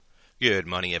Good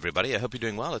morning, everybody. I hope you're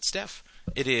doing well. It's Steph.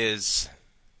 It is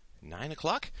 9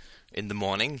 o'clock in the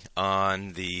morning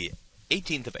on the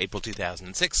 18th of April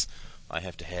 2006. I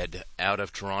have to head out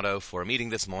of Toronto for a meeting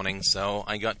this morning, so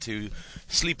I got to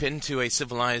sleep into a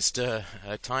civilized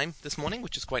time this morning,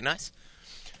 which is quite nice.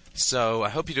 So I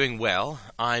hope you're doing well.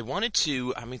 I wanted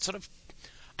to, I'm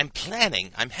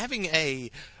having a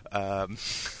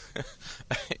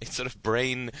sort of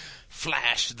brain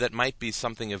flash that might be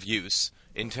something of use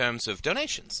in terms of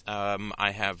donations.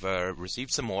 I have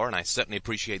received some more, and I certainly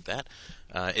appreciate that.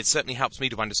 It certainly helps me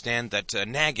to understand that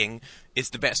nagging is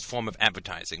the best form of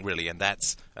advertising, really, and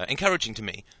that's encouraging to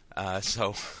me.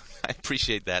 So I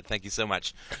appreciate that. Thank you so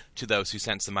much to those who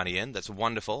sent some money in. That's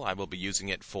wonderful. I will be using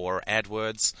it for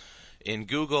AdWords in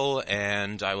Google,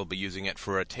 and I will be using it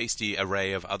for a tasty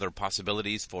array of other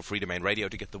possibilities for Free Domain Radio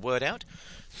to get the word out.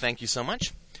 Thank you so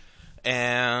much.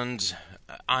 And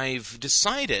I've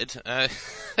decided, I'm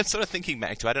sort of thinking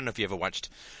back to, I don't know if you ever watched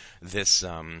this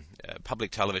public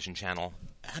television channel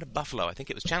out of Buffalo. I think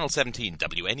it was Channel 17,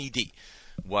 WNED,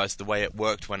 was the way it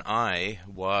worked when I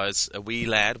was a wee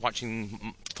lad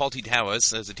watching Fawlty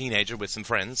Towers as a teenager with some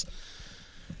friends.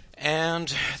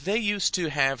 And they used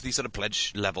to have these sort of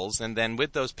pledge levels, and then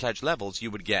with those pledge levels you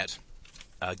would get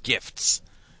gifts.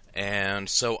 And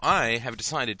so I have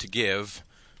decided to give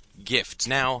gifts.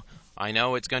 Now, I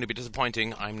know it's going to be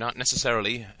disappointing. I'm not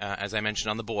necessarily, as I mentioned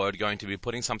on the board, going to be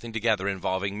putting something together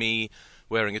involving me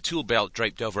wearing a tool belt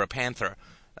draped over a panther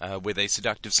with a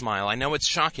seductive smile. I know it's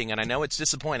shocking and I know it's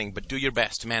disappointing, but do your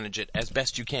best to manage it as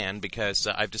best you can, because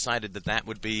I've decided that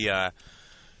would be,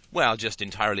 just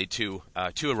entirely too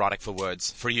erotic for words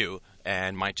for you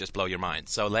and might just blow your mind.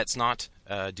 So let's not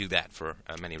do that for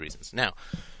many reasons. Now,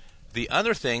 the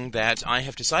other thing that I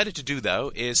have decided to do,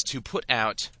 though, is to put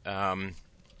out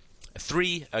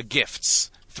three gifts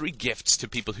to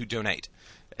people who donate.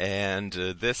 And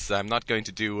this, I'm not going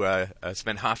to do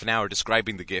spend half an hour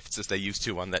describing the gifts as they used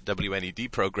to on that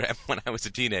WNED program when I was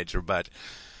a teenager, but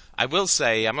I will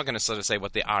say, I'm not going to sort of say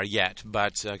what they are yet,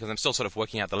 but because I'm still sort of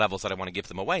working out the levels that I want to give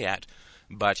them away at,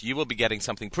 but you will be getting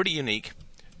something pretty unique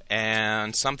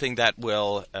and something that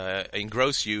will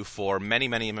engross you for many,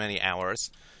 many, many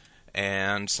hours,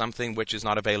 and something which is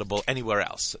not available anywhere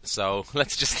else. So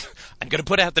I'm going to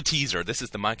put out the teaser. This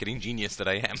is the marketing genius that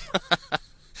I am.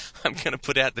 I'm going to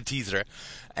put out the teaser,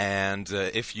 and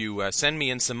if you send me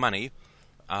in some money,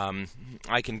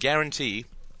 I can guarantee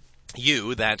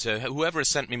you that whoever has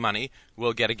sent me money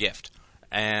will get a gift.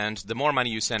 And the more money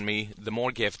you send me, the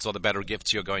more gifts or the better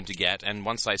gifts you're going to get. And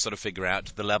once I sort of figure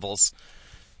out the levels,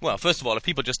 well, first of all, if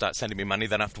people just start sending me money,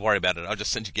 then I don't have to worry about it. I'll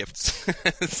just send you gifts.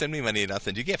 Send me money and I'll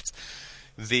send you gifts.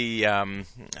 The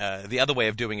other way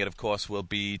of doing it, of course, will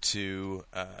be to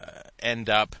end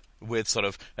up with sort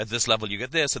of, at this level you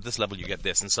get this, at this level you get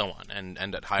this, and so on.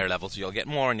 And at higher levels you'll get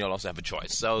more, and you'll also have a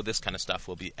choice. So this kind of stuff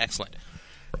will be excellent.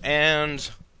 And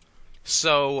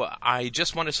so I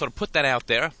just want to sort of put that out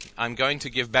there. I'm going to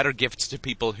give better gifts to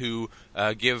people who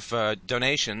give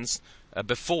donations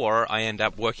before I end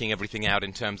up working everything out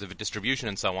in terms of distribution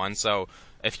and so on. So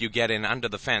if you get in under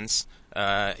the fence,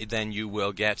 then you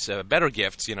will get better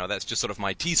gifts. You know, that's just sort of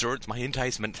my teaser. It's my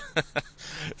enticement.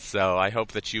 So I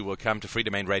hope that you will come to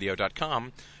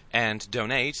freedomainradio.com and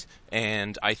donate.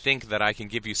 And I think that I can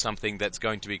give you something that's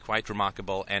going to be quite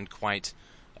remarkable and quite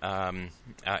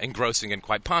engrossing and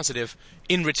quite positive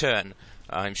in return.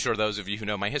 I'm sure those of you who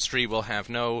know my history will have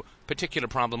no particular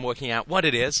problem working out what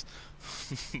it is.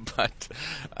 But,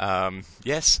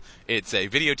 yes, it's a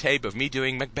videotape of me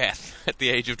doing Macbeth at the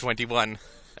age of 21.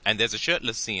 And there's a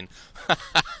shirtless scene. I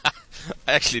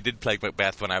actually did play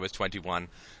Macbeth when I was 21.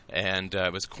 And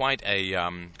it was quite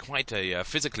a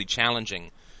physically challenging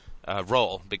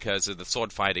role because of the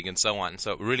sword fighting and so on.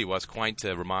 So it really was quite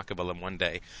remarkable. And one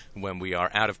day, when we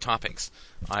are out of topics,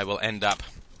 I will end up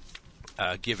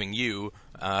giving you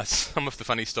some of the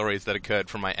funny stories that occurred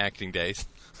from my acting days.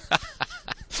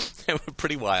 They were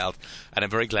pretty wild, and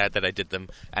I'm very glad that I did them,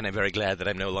 and I'm very glad that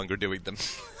I'm no longer doing them.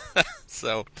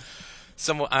 So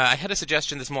I had a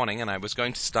suggestion this morning, and I was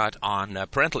going to start on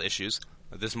parental issues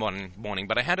this morning,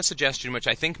 but I had a suggestion which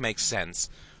I think makes sense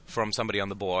from somebody on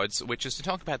the boards, which is to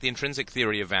talk about the intrinsic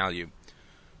theory of value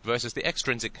versus the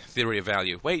extrinsic theory of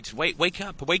value. Wait, wake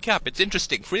up, it's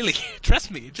interesting, really,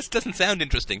 trust me, it just doesn't sound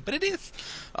interesting, but it is.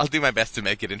 I'll do my best to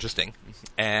make it interesting.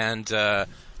 And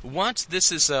what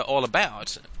this is all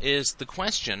about is the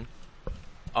question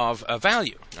of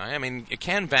value. Right? I mean,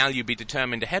 can value be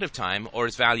determined ahead of time, or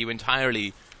is value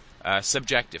entirely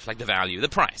subjective, like the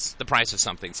price of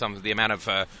something, the amount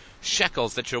of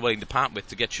shekels that you're willing to part with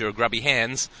to get your grubby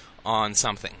hands on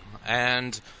something.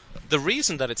 And the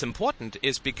reason that it's important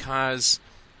is because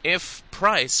if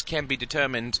price can be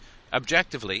determined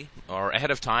objectively or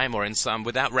ahead of time or in some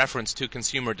without reference to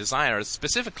consumer desires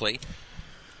specifically,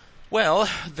 well,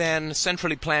 then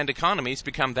centrally planned economies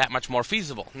become that much more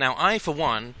feasible. Now, I, for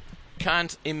one,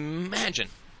 can't imagine,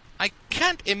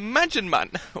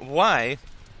 man, why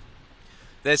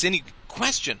there's any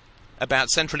question about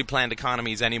centrally planned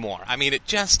economies anymore. I mean, it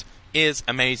just is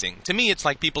amazing. To me, it's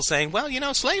like people saying,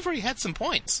 well, slavery had some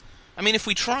points. I mean, if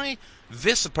we try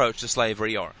this approach to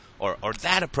slavery or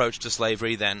that approach to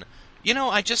slavery, then,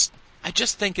 I just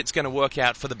think it's going to work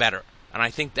out for the better. And I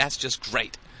think that's just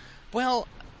great. Well,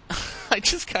 I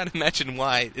just can't imagine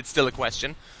why it's still a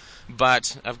question.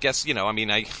 But I guess,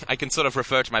 I can sort of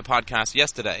refer to my podcast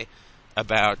yesterday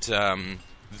about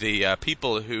the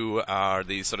people who are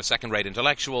these sort of second-rate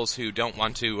intellectuals who don't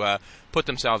want to put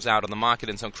themselves out on the market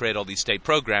and so create all these state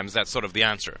programs. That's sort of the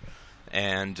answer.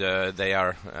 And they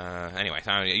are, anyway,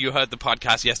 you heard the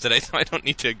podcast yesterday, so I don't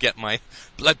need to get my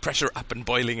blood pressure up and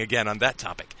boiling again on that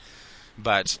topic.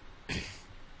 But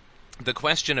the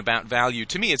question about value,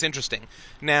 to me, is interesting.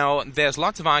 Now, there's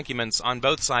lots of arguments on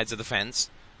both sides of the fence.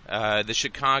 The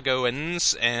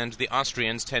Chicagoans and the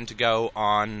Austrians tend to go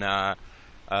on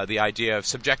the idea of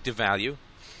subjective value,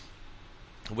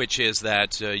 which is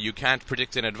that you can't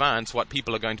predict in advance what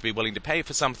people are going to be willing to pay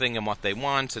for something and what they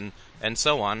want and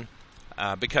so on.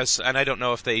 And I don't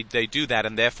know if they do that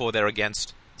and therefore they're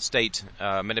against state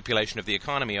manipulation of the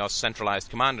economy or centralized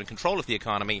command and control of the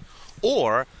economy,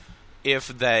 or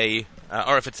if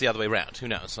it's the other way around. Who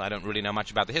knows? I don't really know much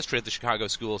about the history of the Chicago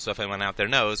School, so if anyone out there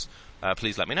knows,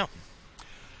 please let me know.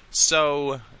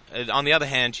 So, on the other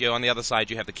hand, on the other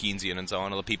side, you have the Keynesian and so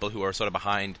on, all the people who are sort of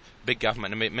behind big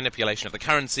government manipulation of the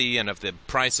currency and of the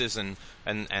prices and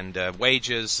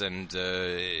wages and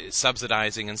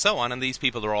subsidizing and so on. And these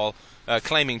people are all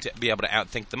claiming to be able to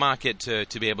outthink the market,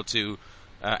 to be able to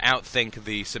outthink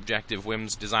the subjective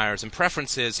whims, desires, and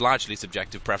preferences, largely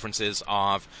subjective preferences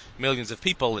of millions of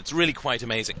people. It's really quite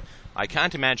amazing. I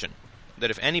can't imagine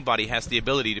that if anybody has the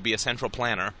ability to be a central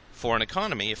planner for an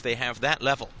economy, if they have that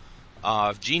level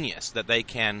of genius that they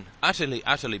can utterly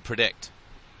predict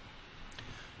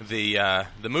the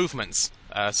movements,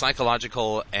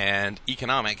 psychological and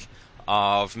economic,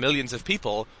 of millions of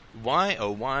people, why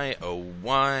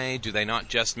do they not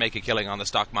just make a killing on the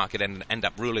stock market and end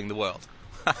up ruling the world?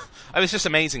 It's just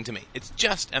amazing to me. It's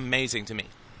just amazing to me.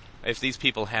 If these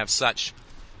people have such,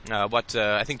 what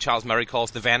I think Charles Murray calls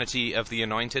the vanity of the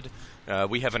anointed.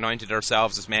 We have anointed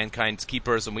ourselves as mankind's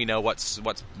keepers, and we know what's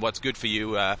good for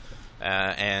you.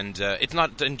 And it's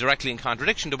not directly in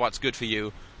contradiction to what's good for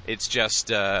you. It's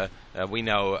just we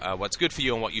know what's good for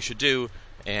you and what you should do,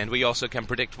 and we also can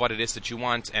predict what it is that you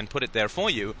want and put it there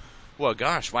for you. Well,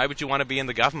 gosh, why would you want to be in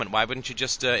the government? Why wouldn't you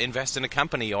just invest in a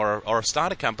company or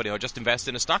start a company or just invest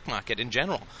in a stock market in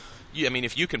general?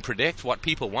 If you can predict what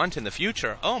people want in the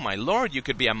future, oh my Lord, you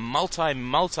could be a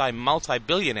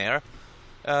multi-billionaire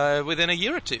within a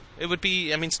year or two. It would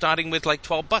be, starting with like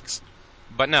 $12.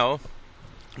 But no,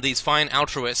 these fine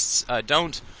altruists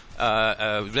don't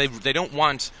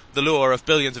want the lure of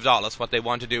billions of dollars. What they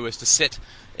want to do is to sit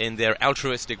in their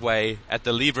altruistic way at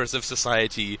the levers of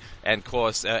society and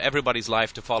cause everybody's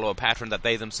life to follow a pattern that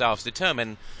they themselves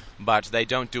determine, but they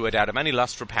don't do it out of any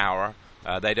lust for power.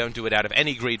 They don't do it out of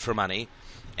any greed for money.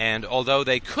 And although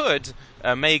they could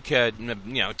make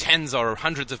tens or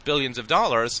hundreds of billions of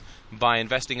dollars by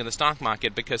investing in the stock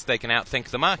market because they can outthink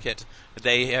the market,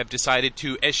 they have decided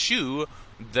to eschew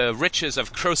the riches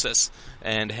of Croesus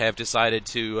and have decided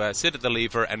to sit at the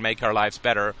lever and make our lives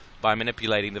better by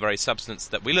manipulating the very substance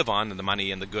that we live on, and the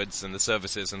money and the goods and the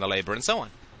services and the labor and so on.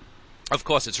 Of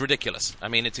course, it's ridiculous.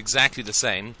 It's exactly the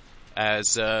same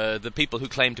as the people who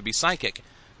claim to be psychic,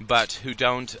 but who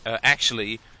don't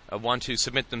actually want to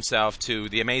submit themselves to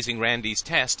the amazing Randy's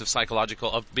test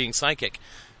of being psychic,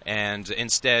 and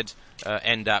instead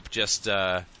end up just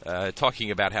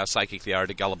talking about how psychic they are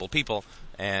to gullible people.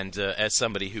 And as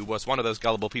somebody who was one of those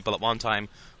gullible people at one time,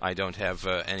 I don't have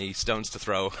any stones to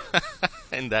throw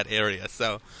in that area.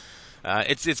 So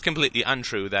it's completely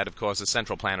untrue that, of course, as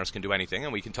central planners can do anything,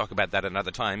 and we can talk about that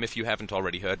another time if you haven't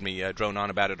already heard me drone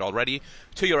on about it already,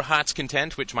 to your heart's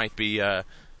content, which might be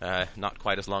not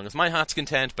quite as long as my heart's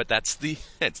content, but it's the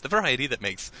variety that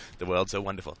makes the world so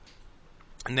wonderful.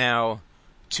 Now,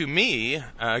 to me,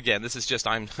 again, this is just,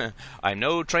 I'm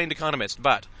no trained economist,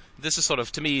 but this is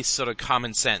to me,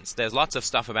 common sense. There's lots of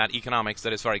stuff about economics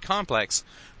that is very complex,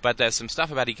 but there's some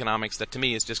stuff about economics that to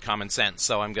me is just common sense.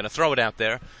 So I'm going to throw it out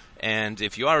there, and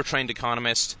if you are a trained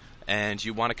economist, and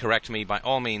you want to correct me, by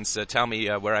all means, tell me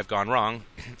where I've gone wrong.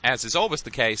 As is always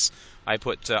the case, I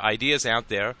put ideas out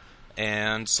there,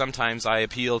 and sometimes I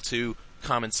appeal to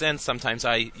common sense, sometimes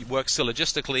I work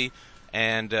syllogistically,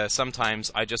 and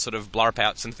sometimes I just sort of blarp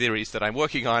out some theories that I'm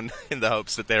working on in the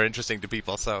hopes that they're interesting to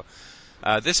people. So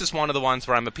this is one of the ones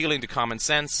where I'm appealing to common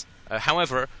sense.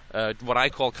 However, what I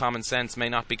call common sense may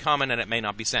not be common, and it may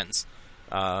not be sense.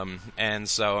 And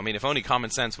so, I mean, if only common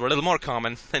sense were a little more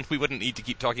common, then we wouldn't need to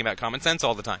keep talking about common sense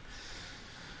all the time.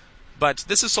 But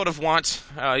this is sort of what,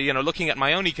 looking at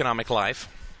my own economic life,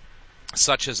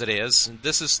 such as it is,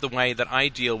 this is the way that I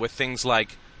deal with things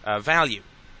like value.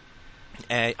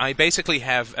 I basically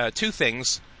have two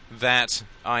things that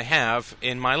I have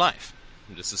in my life.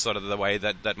 This is sort of the way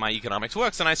that my economics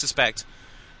works, and I suspect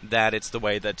that it's the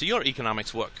way that your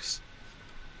economics works.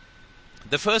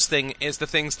 The first thing is the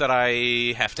things that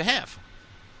I have to have.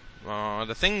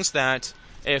 The things that,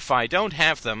 if I don't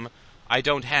have them, I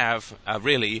don't have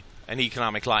really an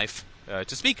economic life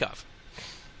to speak of.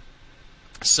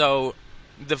 So,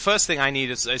 the first thing I need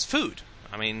is food.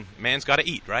 I mean, man's got to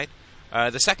eat, right?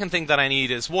 The second thing that I need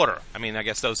is water. I mean, I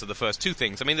guess those are the first two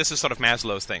things. I mean, this is sort of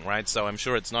Maslow's thing, right? So I'm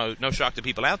sure it's no shock to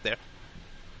people out there.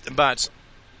 But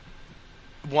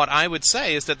what I would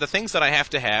say is that the things that I have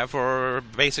to have are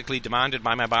basically demanded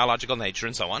by my biological nature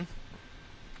and so on.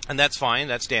 And that's fine,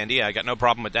 that's dandy, I got no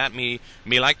problem with that. Me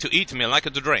like to eat, me like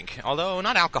to drink. Although,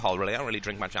 not alcohol really, I don't really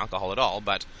drink much alcohol at all,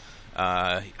 but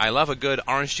I love a good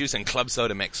orange juice and club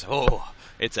soda mix. Oh,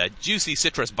 it's a juicy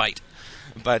citrus bite.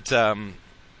 But,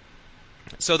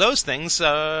 so those things,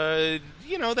 they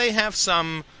have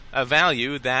some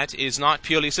value that is not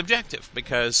purely subjective,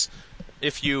 because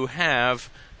if you have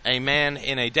a man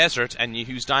in a desert and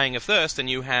who's dying of thirst, and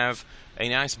you have a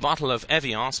nice bottle of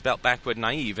Evian, spelt backward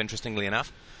naive, interestingly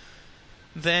enough,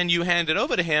 then you hand it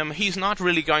over to him, he's not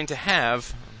really going to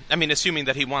have, I mean, assuming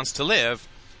that he wants to live,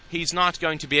 he's not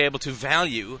going to be able to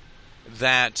value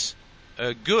that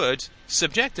good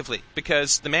subjectively,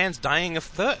 because the man's dying of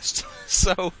thirst.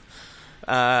 So,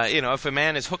 if a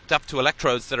man is hooked up to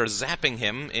electrodes that are zapping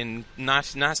him in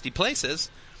nasty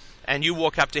places, and you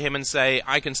walk up to him and say,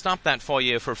 I can stop that for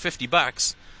you for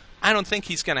 $50, I don't think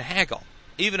he's going to haggle.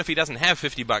 Even if he doesn't have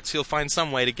 $50, he'll find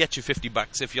some way to get you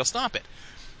 $50 if you'll stop it.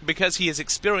 Because he is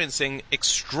experiencing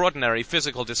extraordinary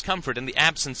physical discomfort in the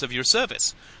absence of your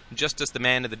service. Just as the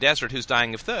man in the desert who's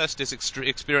dying of thirst is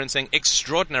experiencing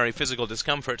extraordinary physical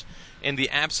discomfort in the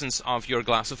absence of your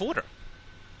glass of water.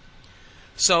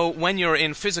 So when you're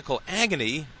in physical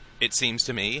agony, it seems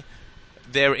to me,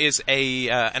 there is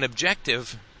an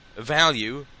objective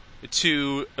value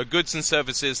to goods and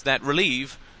services that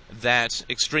relieve that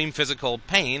extreme physical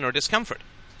pain or discomfort.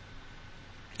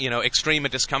 Extreme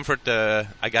and discomfort,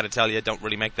 I gotta tell you, don't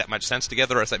really make that much sense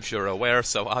together, as I'm sure you're aware,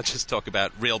 so I'll just talk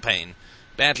about real pain.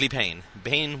 Badly pain.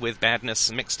 Pain with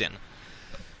badness mixed in.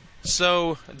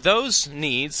 So, those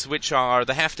needs, which are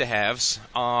the have-to-haves,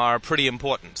 are pretty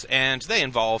important, and they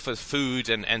involve food,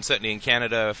 and certainly in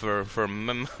Canada, for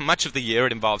much of the year,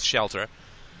 it involves shelter.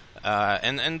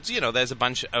 And there's a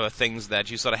bunch of things that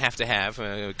you sort of have to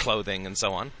have, clothing and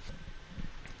so on.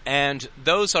 And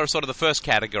those are sort of the first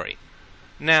category.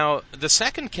 Now, the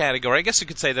second category, I guess you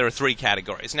could say there are three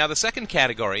categories. Now, the second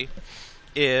category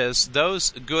is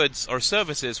those goods or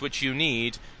services which you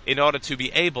need in order to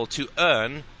be able to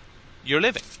earn your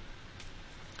living.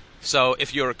 So,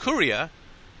 if you're a courier,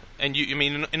 and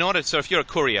if you're a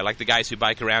courier, like the guys who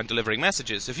bike around delivering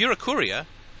messages, if you're a courier,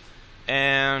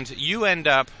 and you end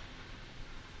up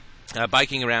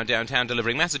biking around downtown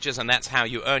delivering messages, and that's how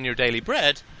you earn your daily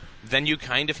bread, then you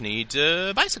kind of need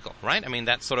a bicycle, right? I mean,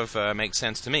 that sort of makes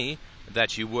sense to me,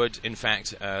 that you would, in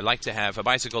fact, like to have a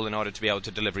bicycle in order to be able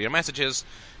to deliver your messages,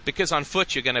 because on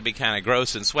foot you're going to be kind of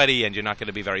gross and sweaty, and you're not going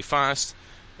to be very fast,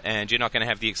 and you're not going to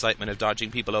have the excitement of dodging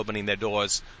people opening their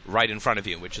doors right in front of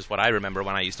you, which is what I remember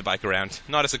when I used to bike around,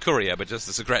 not as a courier, but just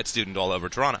as a grad student all over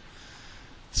Toronto.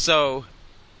 So,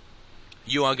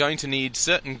 you are going to need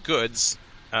certain goods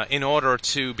in order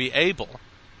to be able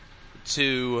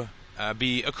to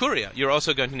be a courier. You're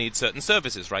also going to need certain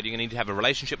services, right? You're going to need to have a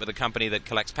relationship with a company that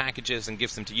collects packages and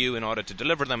gives them to you in order to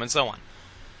deliver them and so on.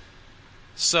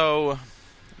 So,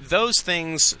 those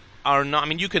things are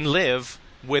not, you can live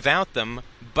without them,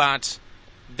 but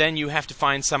then you have to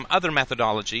find some other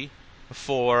methodology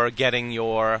for getting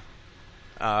your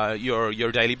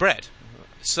daily bread.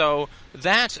 So,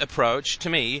 that approach, to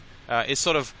me, is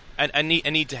sort of a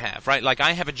need to have, right? Like,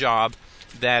 I have a job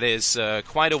that is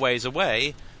quite a ways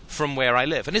away from where I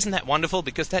live. And isn't that wonderful?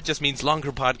 Because that just means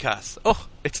longer podcasts. Oh,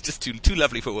 it's just too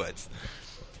lovely for words.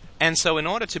 And so in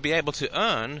order to be able to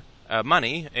earn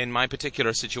money in my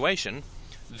particular situation,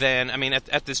 then, I mean,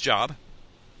 at this job,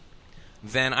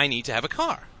 then I need to have a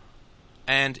car.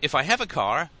 And if I have a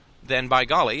car, then by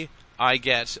golly, I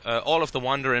get all of the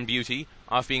wonder and beauty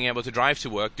of being able to drive to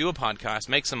work, do a podcast,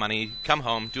 make some money, come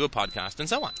home, do a podcast, and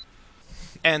so on.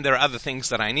 And there are other things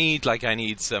that I need, like I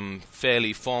need some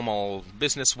fairly formal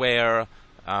business wear.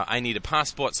 I need a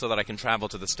passport so that I can travel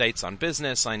to the States on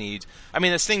business.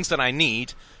 There's things that I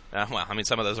need.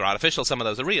 Some of those are artificial, some of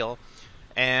those are real.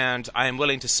 And I am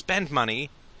willing to spend money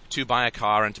to buy a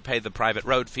car and to pay the private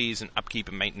road fees and upkeep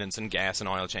and maintenance and gas and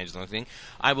oil changes and everything.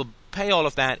 I will pay all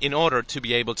of that in order to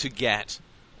be able to get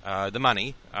the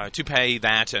money to pay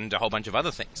that and a whole bunch of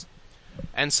other things.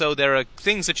 And so there are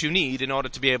things that you need in order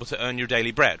to be able to earn your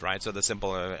daily bread, right? So the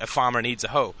simple, a farmer needs a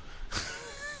hoe.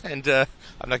 And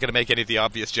I'm not going to make any of the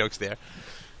obvious jokes there.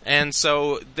 And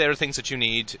so there are things that you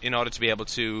need in order to be able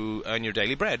to earn your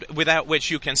daily bread, without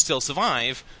which you can still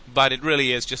survive, but it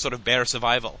really is just sort of bare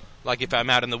survival. Like if I'm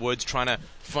out in the woods trying to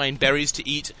find berries to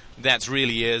eat, that's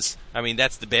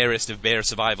the barest of bare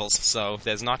survivals. So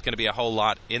there's not going to be a whole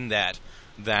lot in that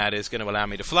is going to allow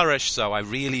me to flourish, so I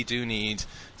really do need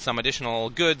some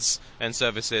additional goods and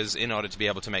services in order to be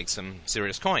able to make some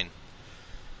serious coin.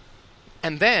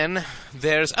 And then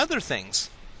there's other things.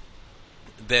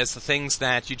 There's the things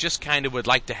that you just kind of would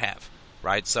like to have,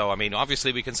 right? So,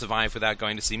 obviously we can survive without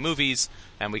going to see movies,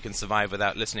 and we can survive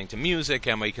without listening to music,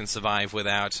 and we can survive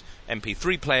without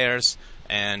MP3 players,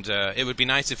 and it would be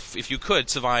nice if you could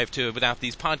survive without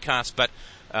these podcasts, but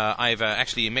I've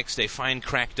actually mixed a fine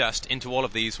crack dust into all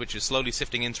of these, which is slowly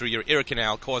sifting in through your ear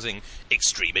canal, causing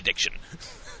extreme addiction.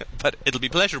 But it'll be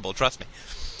pleasurable, trust me.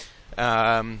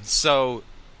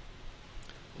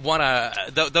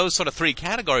 Those sort of three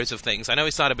categories of things, I know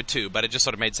we started with two, but it just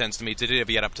sort of made sense to me to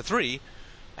divvy it up to three,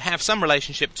 have some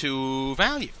relationship to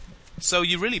value. So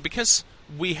you really, because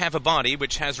we have a body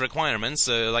which has requirements,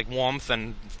 like warmth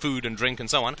and food and drink and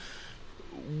so on,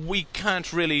 we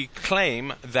can't really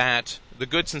claim that the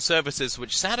goods and services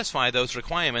which satisfy those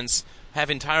requirements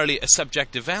have entirely a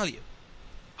subjective value.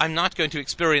 I'm not going to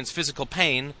experience physical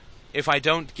pain if I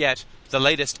don't get the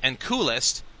latest and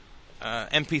coolest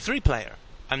MP3 player.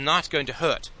 I'm not going to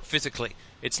hurt physically.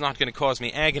 It's not going to cause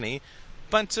me agony,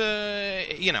 but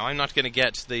I'm not going to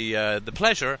get the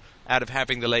pleasure out of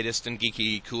having the latest and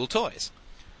geeky cool toys.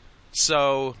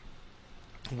 So,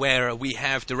 where we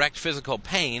have direct physical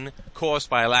pain caused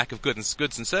by a lack of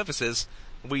goods and services,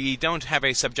 we don't have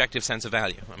a subjective sense of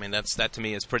value. That to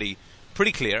me is pretty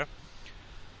clear.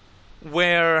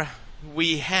 Where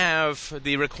we have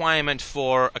the requirement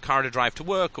for a car to drive to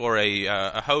work, or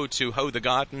a hoe to hoe the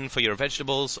garden for your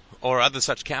vegetables, or other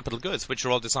such capital goods, which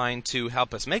are all designed to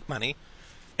help us make money,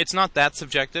 it's not that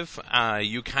subjective.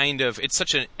 It's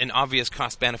such an obvious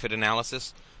cost-benefit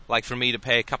analysis. Like for me to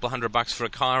pay a couple $100 for a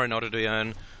car in order to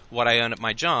earn what I earn at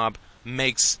my job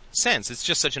makes sense. It's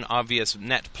just such an obvious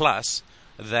net plus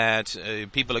that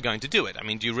people are going to do it.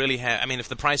 Do you really have... if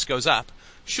the price goes up,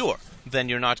 sure, then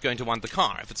you're not going to want the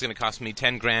car. If it's going to cost me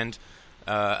 $10,000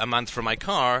 a month for my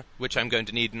car, which I'm going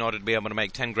to need in order to be able to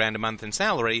make $10,000 a month in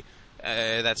salary,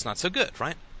 that's not so good,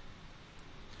 right?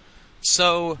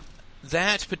 So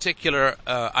that particular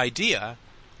idea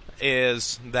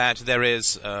is that there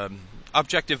is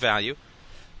objective value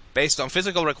based on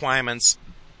physical requirements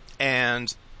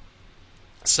and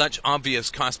such obvious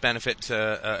cost-benefit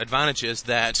advantages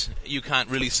that you can't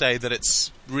really say that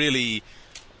it's really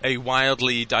a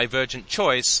wildly divergent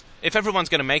choice. If everyone's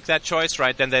going to make that choice,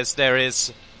 right, then there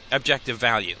is objective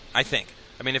value, I think.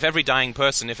 If every dying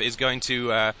person is going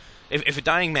to... if a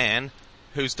dying man,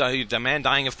 a man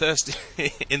dying of thirst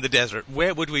in the desert,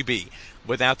 where would we be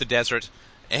without the desert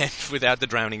and without the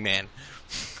drowning man?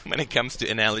 When it comes to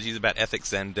analogies about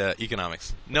ethics and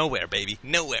economics. Nowhere, baby.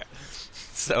 Nowhere.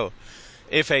 So,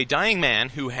 if a dying man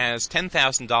who has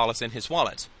 $10,000 in his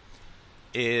wallet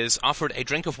is offered a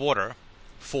drink of water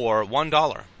for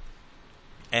 $1,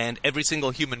 and every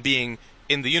single human being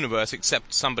in the universe,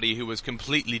 except somebody who was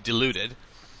completely deluded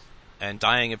and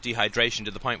dying of dehydration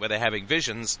to the point where they're having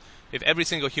visions, if every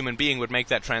single human being would make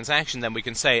that transaction, then we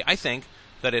can say, I think,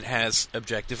 that it has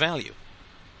objective value.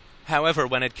 However,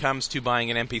 when it comes to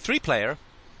buying an MP3 player,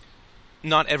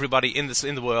 not everybody in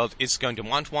the world is going to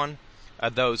want one.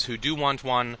 Those who do want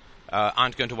one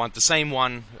aren't going to want the same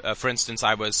one. For instance,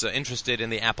 I was interested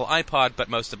in the Apple iPod, but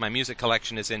most of my music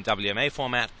collection is in WMA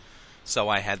format, so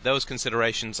I had those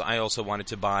considerations. I also wanted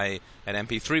to buy an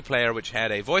MP3 player which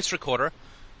had a voice recorder,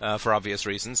 for obvious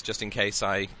reasons, just in case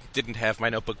I didn't have my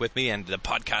notebook with me and the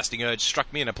podcasting urge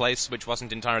struck me in a place which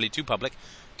wasn't entirely too public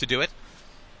to do it.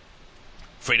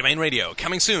 Free Domain Radio,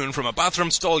 coming soon from a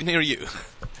bathroom stall near you.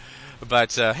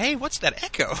 But, hey, what's that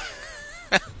echo?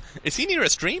 Is he near a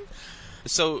stream?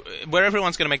 So where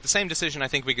everyone's going to make the same decision, I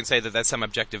think we can say that that's some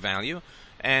objective value.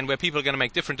 And where people are going to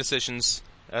make different decisions,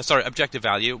 objective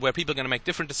value, where people are going to make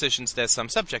different decisions, there's some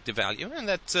subjective value. And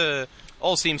that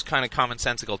all seems kind of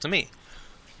commonsensical to me.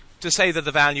 To say that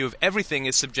the value of everything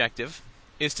is subjective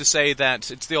is to say that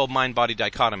it's the old mind-body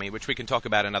dichotomy, which we can talk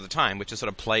about another time, which has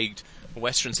sort of plagued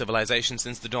Western civilization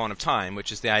since the dawn of time,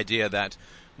 which is the idea that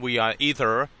we are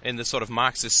either, in the sort of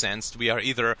Marxist sense, we are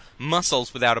either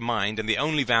muscles without a mind, and the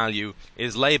only value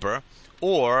is labor,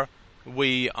 or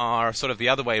we are sort of the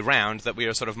other way round, that we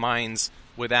are sort of minds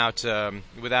without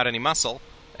any muscle,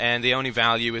 and the only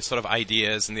value is sort of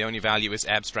ideas, and the only value is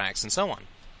abstracts, and so on.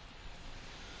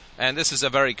 And this is a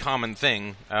very common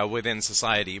thing within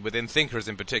society, within thinkers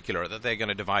in particular, that they're going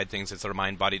to divide things as sort of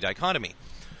mind-body dichotomy.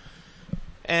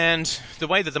 And the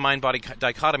way that the mind-body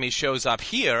dichotomy shows up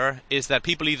here is that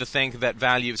people either think that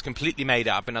value is completely made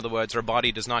up. In other words, our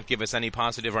body does not give us any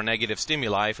positive or negative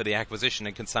stimuli for the acquisition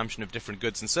and consumption of different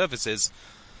goods and services,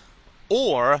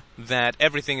 or that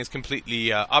everything is completely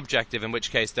objective, in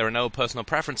which case there are no personal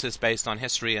preferences based on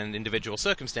history and individual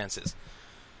circumstances,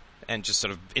 and just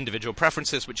sort of individual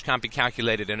preferences which can't be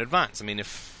calculated in advance. I mean,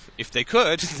 if they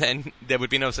could, then there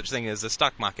would be no such thing as a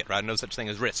stock market, right? No such thing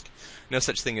as risk. No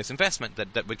such thing as investment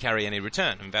that would carry any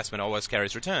return. Investment always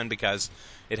carries return because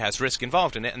it has risk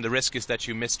involved in it, and the risk is that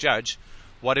you misjudge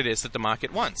what it is that the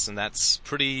market wants, and that's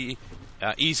pretty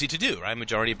easy to do, right?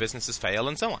 Majority of businesses fail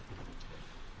and so on.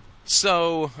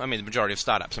 So, I mean, the majority of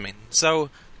startups, I mean. So,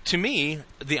 to me,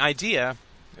 the idea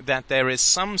that there is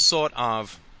some sort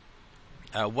of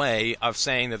a way of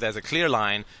saying that there's a clear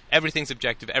line, everything's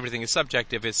objective, everything is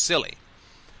subjective, is silly.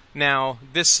 Now,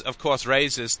 this, of course,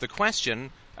 raises the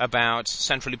question about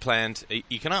centrally planned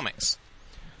economics.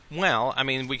 Well, I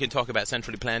mean, we can talk about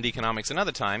centrally planned economics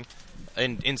another time,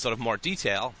 in sort of more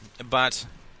detail, but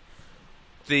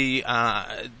there's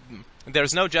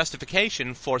no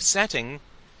justification for setting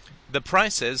the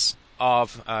prices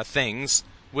of things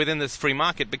within this free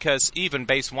market, because even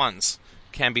base ones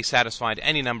can be satisfied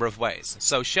any number of ways.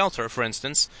 So shelter, for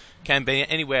instance, can be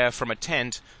anywhere from a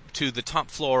tent to the top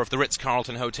floor of the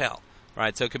Ritz-Carlton Hotel,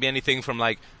 right? So it could be anything from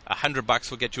like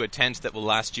 $100 will get you a tent that will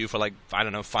last you for like,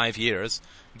 5 years,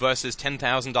 versus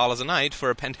 $10,000 a night for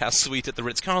a penthouse suite at the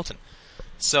Ritz-Carlton.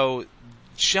 So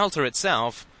shelter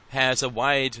itself has a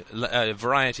wide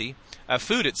variety.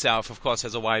 Food itself, of course,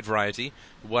 has a wide variety.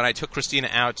 When I took Christina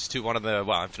out to one of the,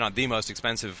 well, if not the most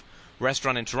expensive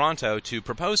restaurant in Toronto to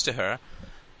propose to her,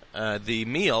 the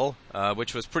meal,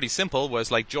 which was pretty simple,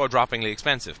 was like jaw-droppingly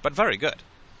expensive, but very good.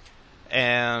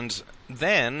 And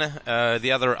then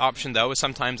the other option, though, is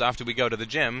sometimes after we go to the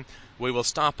gym, we will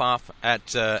stop off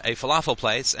at a falafel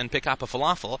place and pick up a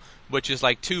falafel, which is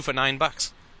like 2 for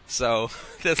 $9. So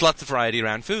there's lots of variety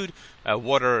around food.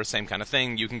 Water, same kind of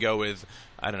thing. You can go with,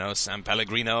 I don't know, San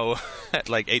Pellegrino at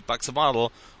like $8 a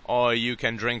bottle, or you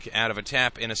can drink out of a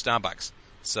tap in a Starbucks.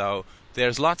 So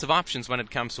there's lots of options when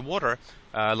it comes to water,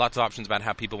 lots of options about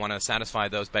how people want to satisfy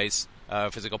those base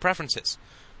physical preferences.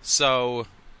 So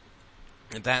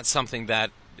that's something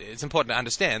that it's important to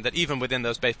understand, that even within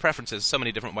those base preferences, so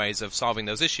many different ways of solving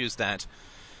those issues that,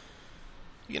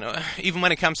 you know, even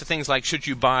when it comes to things like should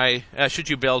you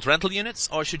build rental units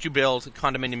or should you build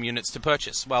condominium units to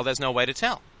purchase? Well, there's no way to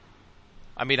tell.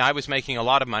 I mean, I was making a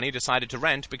lot of money, decided to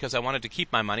rent because I wanted to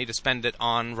keep my money to spend it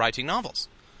on writing novels.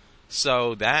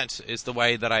 So that is the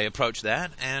way that I approach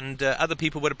that, and other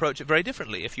people would approach it very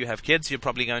differently. If you have kids, you're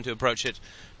probably going to approach it,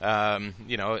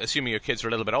 assuming your kids are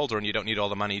a little bit older and you don't need all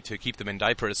the money to keep them in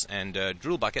diapers and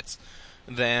drool buckets,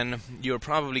 then you're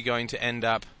probably going to end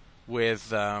up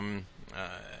with a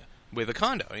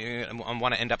condo. You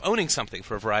want to end up owning something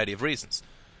for a variety of reasons.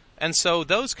 And so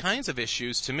those kinds of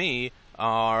issues, to me,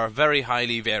 are very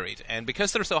highly varied. And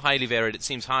because they're so highly varied, it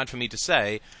seems hard for me to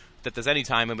say that there's any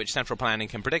time in which central planning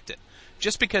can predict it.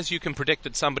 Just because you can predict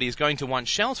that somebody is going to want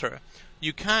shelter,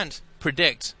 you can't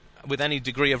predict with any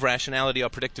degree of rationality or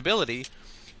predictability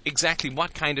exactly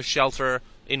what kind of shelter,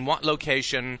 in what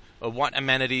location, or what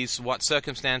amenities, what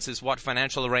circumstances, what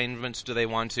financial arrangements do they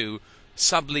want to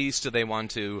sublease, do they want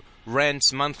to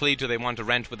rent monthly, do they want to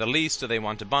rent with a lease, do they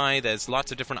want to buy, there's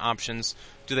lots of different options,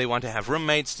 do they want to have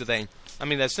roommates,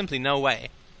 there's simply no way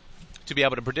to be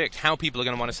able to predict how people are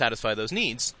going to want to satisfy those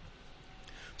needs.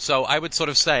 So I would sort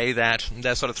of say that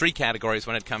there's sort of 3 categories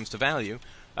when it comes to value.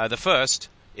 The first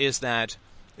is that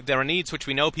there are needs which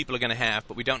we know people are going to have,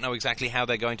 but we don't know exactly how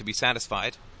they're going to be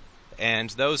satisfied.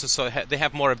 And those are they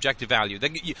have more objective value.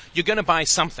 You're going to buy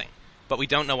something, but we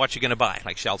don't know what you're going to buy,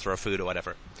 like shelter or food or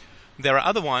whatever. There are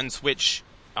other ones which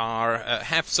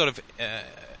have sort of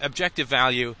objective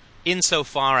value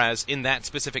insofar as in that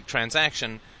specific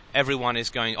transaction,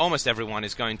 almost everyone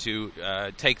is going to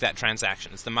take that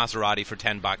transaction. It's the Maserati for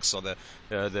 $10,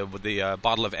 or the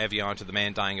bottle of Evian to the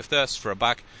man dying of thirst for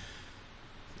 $1.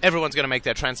 Everyone's going to make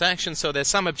that transaction, so there's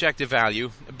some objective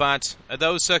value, but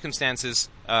those circumstances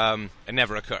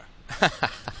never occur.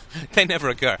 They never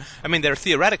occur. I mean, they're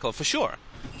theoretical for sure,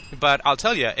 but I'll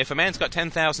tell you, if a man's got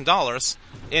 $10,000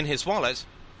 in his wallet,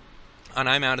 and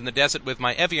I'm out in the desert with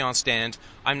my Evian stand,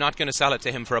 I'm not going to sell it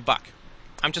to him for $1.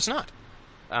 I'm just not.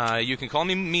 You can call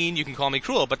me mean, you can call me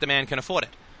cruel, but the man can afford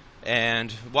it.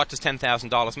 And what does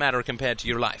 $10,000 matter compared to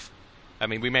your life? I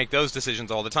mean, we make those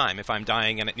decisions all the time. If I'm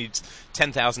dying and it needs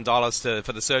 $10,000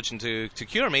 for the surgeon to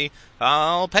cure me,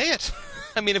 I'll pay it.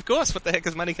 I mean, of course, what the heck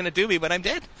is money going to do me when I'm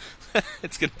dead?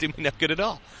 It's going to do me no good at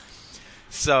all.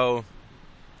 So,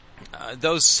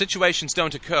 those situations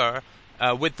don't occur,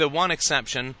 with the one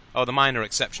exception, or the minor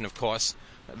exception, of course,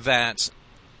 that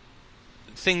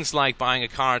things like buying a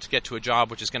car to get to a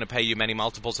job which is going to pay you many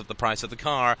multiples of the price of the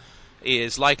car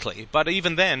is likely. But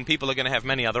even then, people are going to have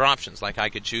many other options. Like, I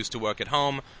could choose to work at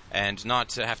home and not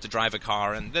to have to drive a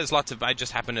car. And there's lots of... I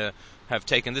just happen to have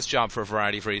taken this job for a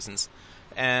variety of reasons.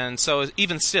 And so,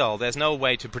 even still, there's no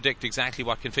way to predict exactly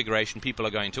what configuration people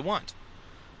are going to want.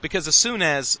 Because as soon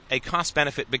as a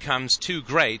cost-benefit becomes too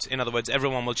great, in other words,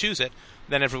 everyone will choose it,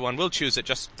 then everyone will choose it,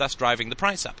 just thus driving the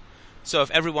price up. So if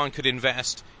everyone could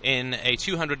invest in a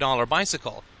 $200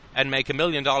 bicycle and make $1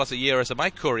 million a year as a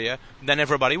bike courier, then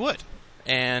everybody would.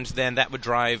 And then that would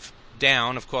drive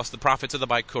down, of course, the profits of the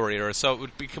bike courier, so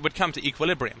it would come to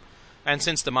equilibrium. And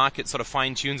since the market sort of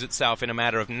fine-tunes itself in a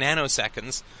matter of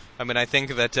nanoseconds, I mean, I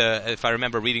think that, if I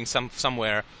remember reading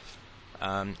somewhere,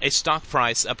 a stock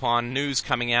price upon news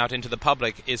coming out into the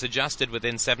public is adjusted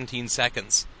within 17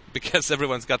 seconds. Because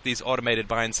everyone's got these automated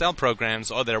buy and sell programs,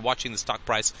 or they're watching the stock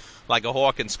price like a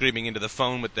hawk and screaming into the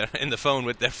phone with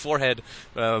their forehead,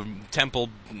 temple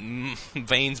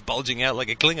veins bulging out like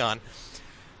a Klingon.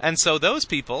 And so those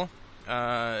people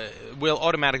will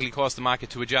automatically cause the market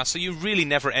to adjust. So you really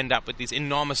never end up with these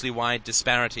enormously wide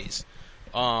disparities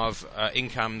of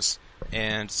incomes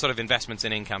and sort of investments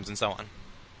in incomes and so on.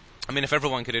 I mean, if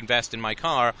everyone could invest in my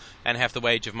car and have the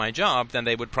wage of my job, then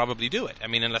they would probably do it. I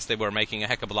mean, unless they were making a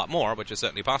heck of a lot more, which is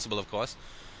certainly possible, of course.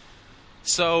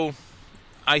 So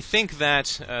I think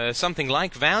that something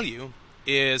like value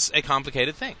is a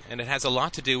complicated thing, and it has a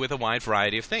lot to do with a wide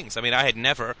variety of things. I mean, I had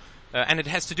never... and it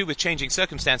has to do with changing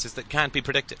circumstances that can't be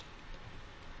predicted.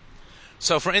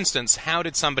 So, for instance, how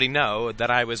did somebody know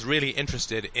that I was really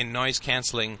interested in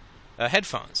noise-canceling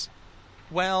headphones?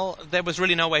 Well, there was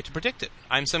really no way to predict it.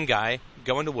 I'm some guy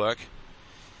going to work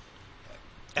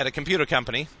at a computer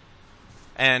company,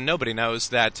 and nobody knows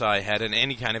that I had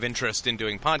any kind of interest in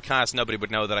doing podcasts. Nobody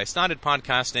would know that I started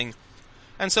podcasting.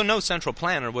 And so no central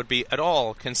planner would be at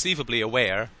all conceivably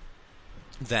aware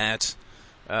that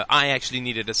I actually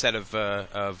needed a set of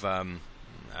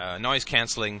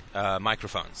noise-canceling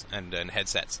microphones and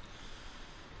headsets.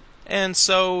 And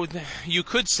so you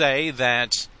could say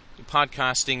that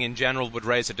podcasting in general would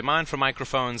raise a demand for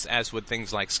microphones, as would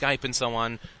things like Skype and so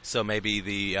on. So maybe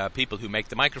the people who make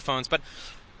the microphones. But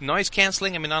noise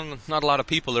canceling, I mean, not a lot of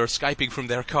people are Skyping from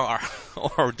their car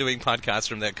or doing podcasts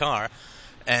from their car.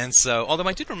 And so, although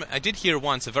I did hear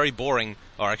once a very boring,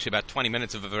 or actually about 20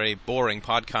 minutes of a very boring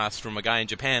podcast from a guy in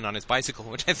Japan on his bicycle,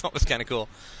 which I thought was kind of cool.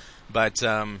 But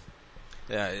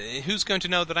who's going to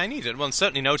know that I need it? Well,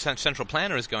 certainly no central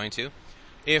planner is going to.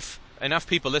 If enough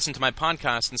people listen to my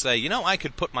podcast and say, you know, I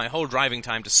could put my whole driving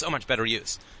time to so much better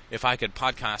use if I could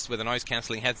podcast with a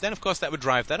noise-canceling headset, then of course that would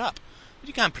drive that up. But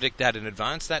you can't predict that in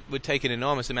advance. That would take an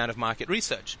enormous amount of market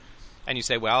research. And you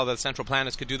say, well, the central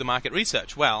planners could do the market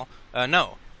research. Well,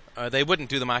 no. They wouldn't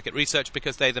do the market research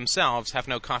because they themselves have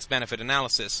no cost-benefit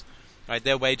analysis. Right?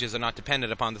 Their wages are not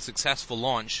dependent upon the successful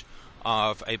launch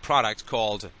of a product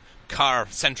called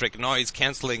car-centric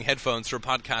noise-canceling headphones for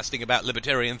podcasting about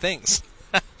libertarian things.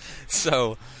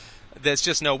 So there's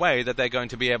just no way that they're going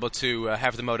to be able to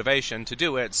have the motivation to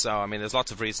do it. So, I mean, there's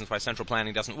lots of reasons why central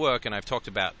planning doesn't work, and I've talked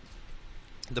about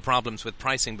the problems with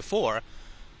pricing before.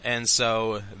 And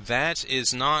so that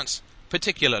is not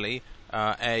particularly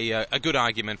a good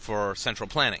argument for central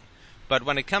planning. But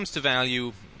when it comes to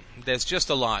value, there's just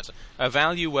a lot. A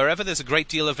value, wherever there's a great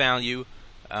deal of value,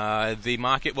 the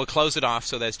market will close it off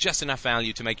so there's just enough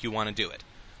value to make you want to do it.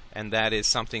 And that is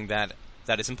something that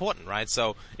is important, right?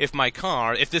 So if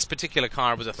this particular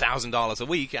car was $1,000 a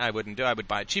week, I wouldn't do it. I would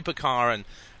buy a cheaper car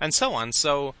and so on.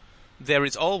 So there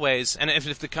is always, and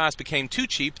if the cars became too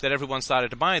cheap that everyone started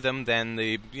to buy them, then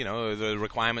the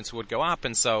requirements would go up,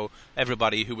 and so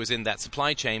everybody who was in that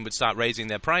supply chain would start raising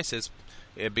their prices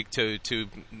to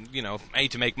A,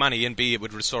 to make money, and B, it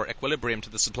would restore equilibrium to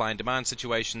the supply and demand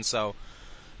situation. So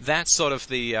that's sort of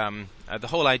the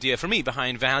whole idea for me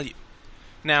behind value.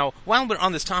 Now, while we're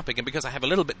on this topic, and because I have a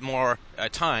little bit more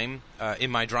time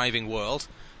in my driving world,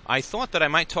 I thought that I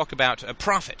might talk about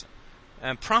profit.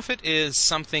 Profit is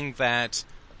something that,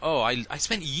 I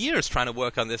spent years trying to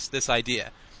work on this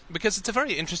idea, because it's a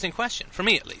very interesting question, for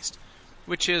me at least,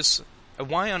 which is,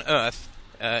 why on earth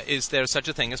is there such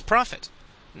a thing as profit?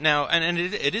 Now, and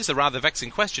it is a rather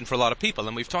vexing question for a lot of people,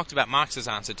 and we've talked about Marx's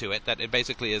answer to it, that it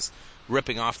basically is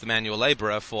ripping off the manual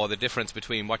laborer for the difference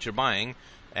between what you're buying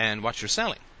and what you're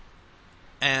selling.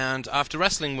 And after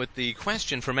wrestling with the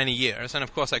question for many years, and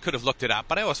of course I could have looked it up,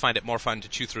 but I always find it more fun to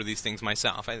chew through these things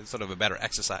myself. It's sort of a better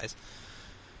exercise.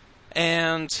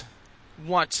 And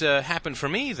what happened for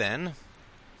me then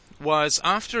was,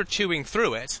 after chewing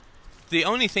through it, the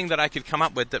only thing that I could come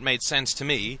up with that made sense to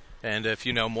me, and if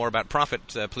you know more about profit,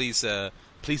 please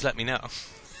let me know,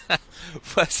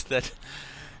 was that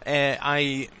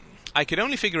I could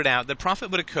only figure it out that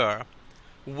profit would occur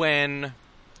when,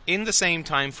 in the same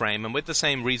time frame and with the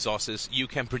same resources, you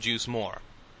can produce more.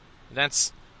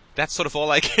 That's sort of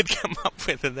all I could come up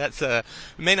with, and that's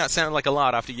may not sound like a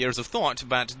lot after years of thought,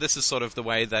 but this is sort of the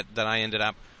way that I ended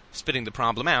up spitting the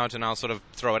problem out, and I'll sort of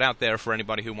throw it out there for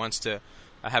anybody who wants to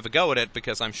have a go at it,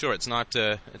 because I'm sure it's not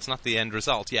the end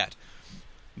result yet.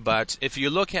 But if you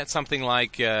look at something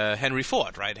like Henry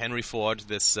Ford, right? Henry Ford,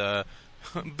 this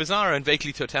bizarre and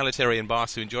vaguely totalitarian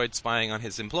boss who enjoyed spying on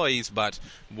his employees but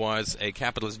was a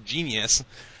capitalist genius,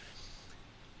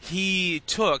 he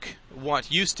took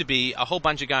what used to be a whole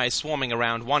bunch of guys swarming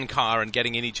around one car and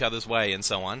getting in each other's way and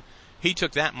so on. He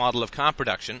took that model of car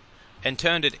production and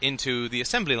turned it into the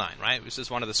assembly line, right? Which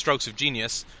is one of the strokes of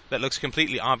genius that looks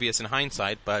completely obvious in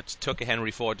hindsight, but took a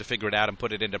Henry Ford to figure it out and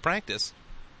put it into practice.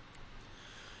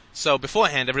 So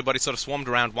beforehand, everybody sort of swarmed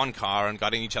around one car and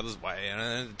got in each other's way,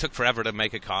 and it took forever to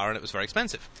make a car, and it was very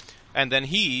expensive. And then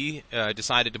he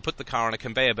decided to put the car on a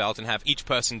conveyor belt and have each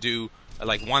person do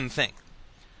like one thing,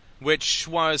 which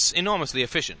was enormously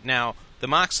efficient. Now, the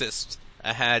Marxists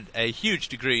had a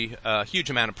huge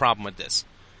amount of problem with this,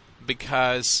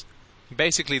 because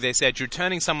basically they said you're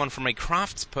turning someone from a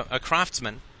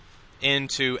craftsman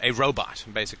into a robot.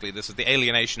 Basically, this is the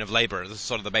alienation of labor. This is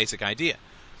sort of the basic idea.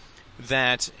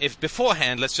 That if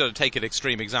beforehand, let's sort of take an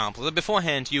extreme example, that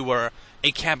beforehand you were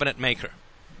a cabinet maker,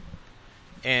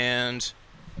 and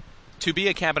to be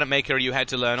a cabinet maker you had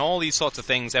to learn all these sorts of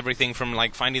things, everything from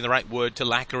like finding the right wood to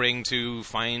lacquering to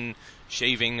fine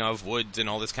shaving of wood and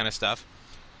all this kind of stuff.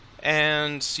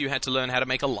 And you had to learn how to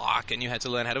make a lock, and you had to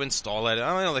learn how to install it,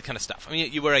 all that kind of stuff. I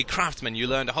mean, you were a craftsman, you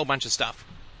learned a whole bunch of stuff.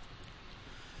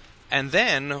 And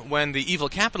then, when the evil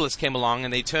capitalists came along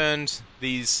and they turned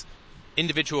these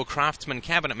individual craftsman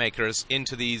cabinet makers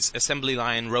into these assembly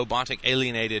line robotic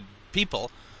alienated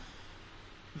people,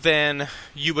 then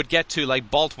you would get to like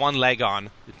bolt one leg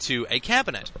on to a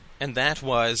cabinet, and that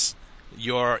was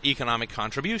your economic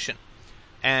contribution.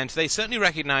 And they certainly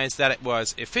recognized that it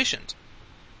was efficient.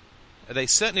 They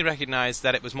certainly recognized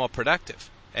that it was more productive.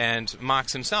 And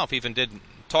Marx himself even did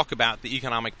talk about the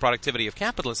economic productivity of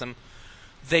capitalism.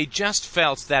 They just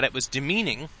felt that it was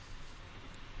demeaning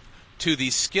to the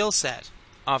skill set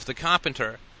of the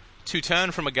carpenter to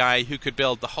turn from a guy who could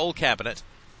build the whole cabinet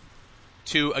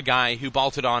to a guy who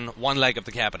bolted on one leg of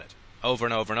the cabinet over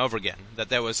and over and over again. That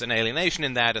there was an alienation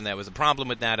in that, and there was a problem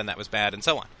with that, and that was bad, and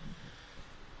so on.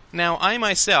 Now, I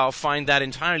myself find that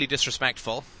entirely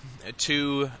disrespectful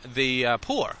to the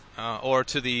poor, or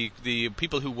to the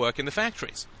people who work in the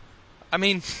factories. I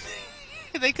mean,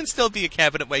 they can still be a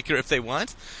cabinet maker if they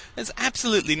want. There's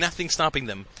absolutely nothing stopping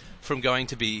them from going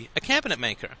to be a cabinet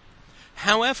maker.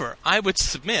 However, I would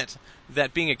submit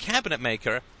that being a cabinet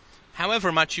maker,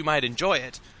 however much you might enjoy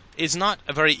it, is not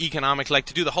a very economic, like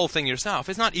to do the whole thing yourself,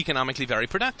 is not economically very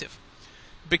productive.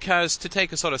 Because, to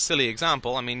take a sort of silly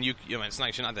example, I mean, it's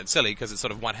actually not that silly because it's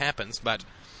sort of what happens, but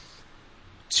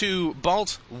to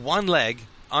bolt one leg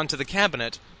onto the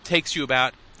cabinet takes you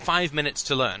about 5 minutes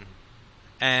to learn.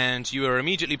 And you are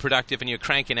immediately productive and you're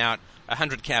cranking out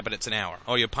 100 cabinets an hour,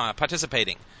 or you're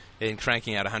participating in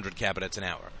cranking out 100 cabinets an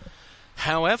hour.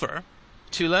 However,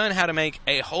 to learn how to make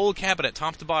a whole cabinet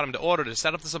top to bottom, to order, to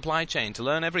set up the supply chain, to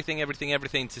learn everything,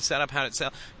 to set up how to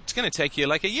sell, it's going to take you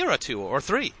like a year or 2 or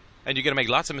 3. And you're going to make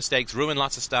lots of mistakes, ruin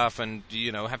lots of stuff, and,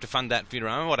 have to fund that,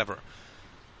 whatever.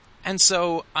 And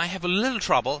so I have a little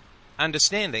trouble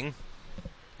understanding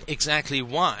exactly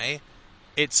why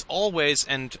it's always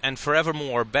and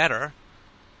forevermore better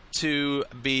to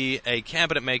be a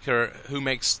cabinet maker who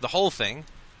makes the whole thing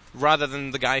rather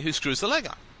than the guy who screws the leg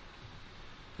on.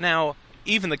 Now,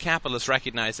 even the capitalists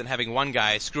recognize that having one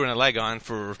guy screwing a leg on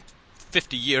for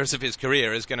 50 years of his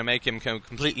career is going to make him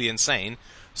completely insane.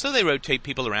 So they rotate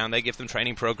people around, they give them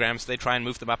training programs, they try and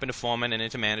move them up into foreman and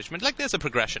into management. Like, there's a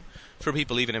progression for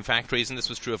people even in factories, and this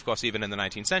was true, of course, even in the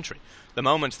 19th century. The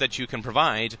moment that you can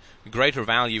provide greater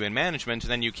value in management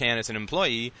than you can as an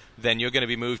employee, then you're going to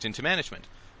be moved into management.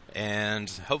 And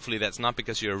hopefully that's not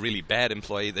because you're a really bad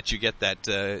employee that you get that.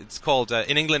 It's called,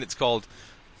 in England, it's called,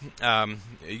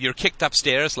 you're kicked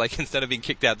upstairs. Like, instead of being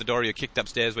kicked out the door, you're kicked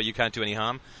upstairs where you can't do any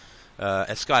harm.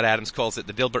 As Scott Adams calls it,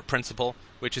 the Dilbert principle,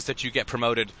 which is that you get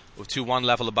promoted to one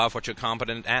level above what you're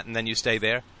competent at, and then you stay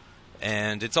there.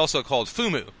 And it's also called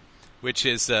FUMU, which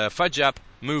is fudge up,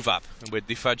 move up, with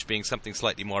the fudge being something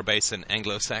slightly more base and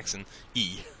Anglo-Saxon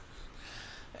E.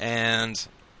 And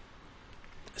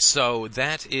so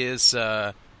that is,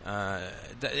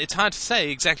 it's hard to say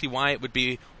exactly why it would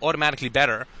be automatically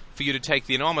better for you to take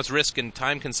the enormous risk and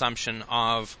time consumption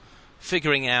of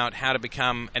figuring out how to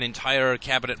become an entire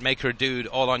cabinet maker dude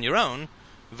all on your own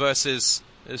versus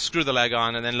screw the leg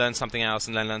on and then learn something else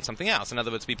and then learn something else. In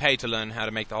other words, be paid to learn how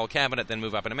to make the whole cabinet, then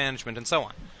move up into management and so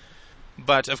on.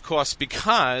 But, of course,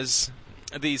 because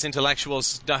these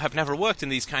intellectuals have never worked in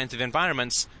these kinds of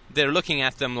environments, they're looking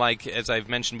at them like, as I've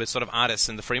mentioned with sort of artists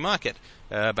in the free market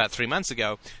about 3 months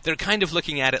ago, they're kind of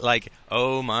looking at it like,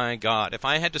 oh my God, if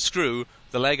I had to screw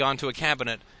the leg onto a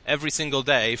cabinet every single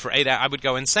day for 8 hours, I would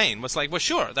go insane. It's like, well,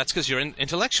 sure, that's because you're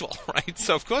intellectual, right?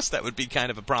 So, of course, that would be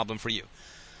kind of a problem for you.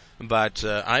 But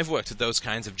I've worked at those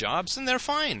kinds of jobs, and they're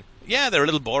fine. Yeah, they're a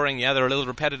little boring. Yeah, they're a little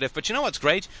repetitive. But you know what's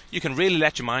great? You can really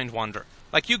let your mind wander.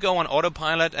 Like, you go on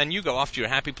autopilot, and you go off to your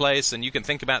happy place, and you can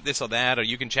think about this or that, or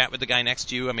you can chat with the guy next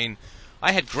to you. I mean,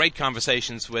 I had great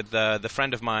conversations with the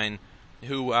friend of mine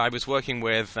who I was working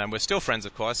with, and we're still friends,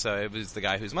 of course. It was the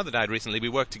guy whose mother died recently. We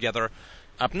worked together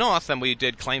up north, and we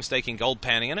did claim staking, gold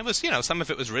panning, and it was, some of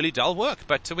it was really dull work,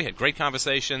 but we had great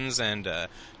conversations, and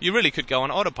you really could go on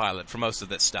autopilot for most of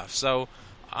this stuff. So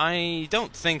I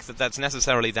don't think that that's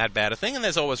necessarily that bad a thing, and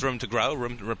there's always room to grow,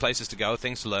 places to go,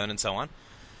 things to learn, and so on.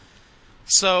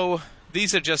 So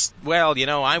these are just,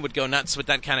 I would go nuts with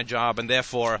that kind of job, and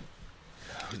therefore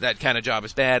that kind of job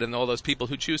is bad, and all those people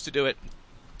who choose to do it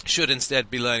should instead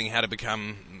be learning how to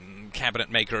become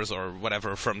cabinet makers or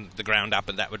whatever from the ground up,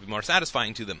 and that would be more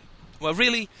satisfying to them. Well,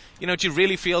 really, do you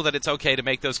really feel that it's okay to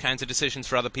make those kinds of decisions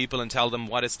for other people and tell them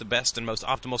what is the best and most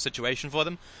optimal situation for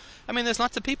them? I mean, there's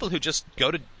lots of people who just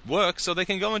go to work so they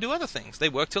can go and do other things. They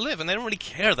work to live, and they don't really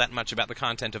care that much about the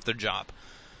content of their job.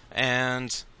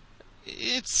 And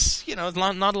it's,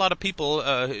 not a lot of people,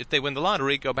 if they win the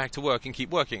lottery, go back to work and keep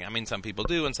working. I mean, some people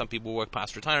do, and some people work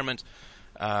past retirement.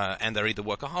 And they're either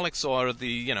workaholics or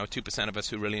the 2% of us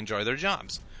who really enjoy their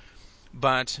jobs.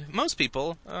 But most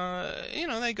people,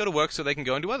 they go to work so they can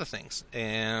go and do other things.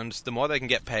 And the more they can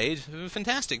get paid,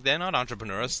 fantastic. They're not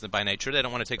entrepreneurs by nature. They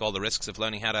don't want to take all the risks of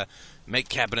learning how to make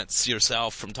cabinets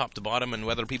yourself from top to bottom and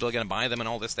whether people are going to buy them and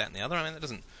all this, that, and the other. I mean, that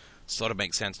doesn't sort of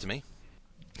make sense to me.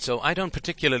 So I don't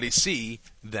particularly see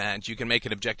that you can make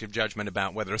an objective judgment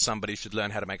about whether somebody should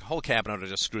learn how to make a whole cabinet or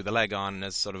just screw the leg on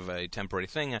as sort of a temporary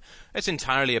thing. It's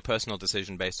entirely a personal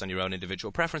decision based on your own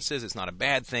individual preferences. It's not a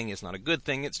bad thing. It's not a good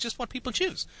thing. It's just what people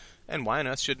choose. And why on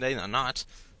earth should they not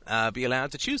be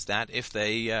allowed to choose that if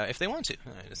they want to?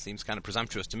 It seems kind of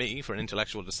presumptuous to me for an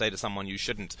intellectual to say to someone, you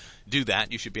shouldn't do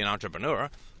that. You should be an entrepreneur.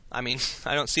 I mean,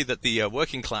 I don't see that the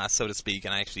working class, so to speak,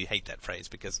 and I actually hate that phrase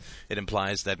because it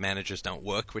implies that managers don't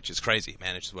work, which is crazy.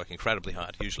 Managers work incredibly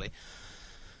hard, usually.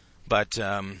 But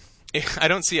I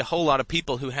don't see a whole lot of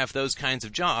people who have those kinds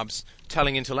of jobs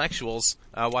telling intellectuals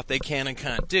what they can and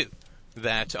can't do.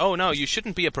 That, oh, no, you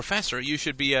shouldn't be a professor. You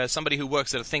should be somebody who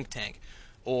works at a think tank.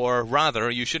 Or rather,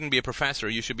 you shouldn't be a professor.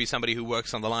 You should be somebody who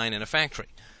works on the line in a factory.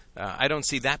 I don't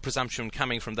see that presumption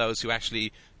coming from those who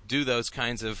actually do those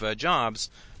kinds of jobs,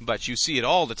 but you see it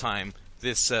all the time,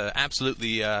 this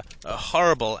absolutely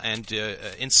horrible and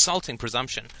insulting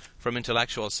presumption from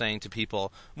intellectuals saying to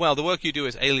people, well, the work you do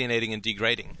is alienating and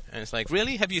degrading. And it's like,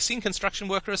 really? Have you seen construction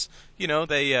workers?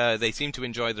 They seem to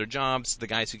enjoy their jobs. The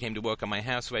guys who came to work on my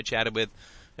house who I chatted with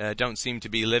don't seem to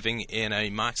be living in a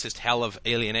Marxist hell of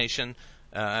alienation.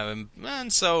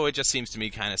 And so it just seems to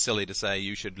me kind of silly to say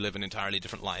you should live an entirely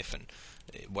different life and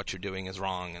what you're doing is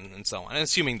wrong and so on. And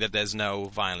assuming that there's no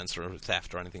violence or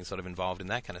theft or anything sort of involved in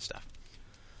that kind of stuff.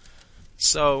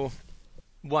 So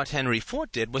what Henry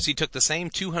Ford did was he took the same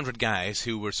 200 guys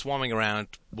who were swarming around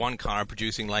one car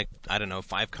producing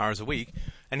 5 cars a week,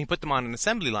 and he put them on an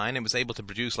assembly line and was able to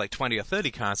produce 20 or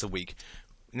 30 cars a week.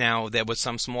 Now, there was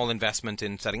some small investment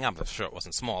in setting up, I'm sure it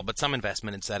wasn't small, but some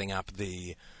investment in setting up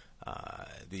the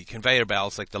the conveyor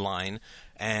belts, like the line,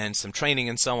 and some training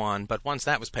and so on. But once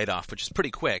that was paid off, which is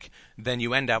pretty quick, then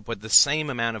you end up with the same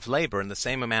amount of labor and the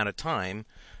same amount of time,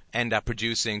 end up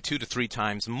producing 2 to 3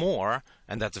 times more,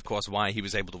 and that's of course why he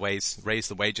was able to raise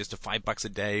the wages to $5 a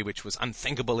day, which was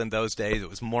unthinkable in those days. It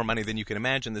was more money than you can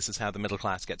imagine. This is how the middle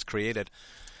class gets created.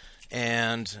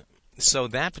 And so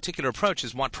that particular approach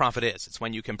is what profit is. It's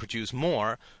when you can produce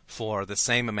more for the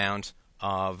same amount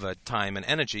of time and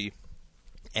energy,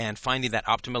 and finding that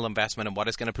optimal investment and what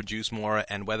is going to produce more,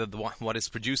 and whether what is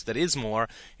produced that is more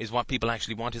is what people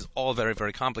actually want, is all very,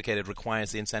 very complicated,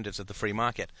 requires the incentives of the free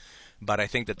market. But I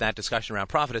think that discussion around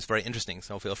profit is very interesting,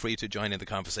 so feel free to join in the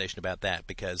conversation about that,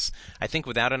 because I think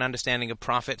without an understanding of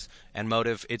profit and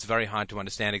motive, it's very hard to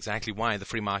understand exactly why the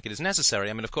free market is necessary.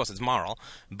 I mean, of course, it's moral,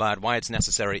 but why it's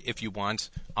necessary if you want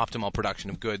optimal production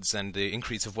of goods and the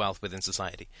increase of wealth within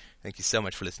society. Thank you so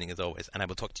much for listening, as always, and I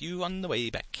will talk to you on the way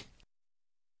back.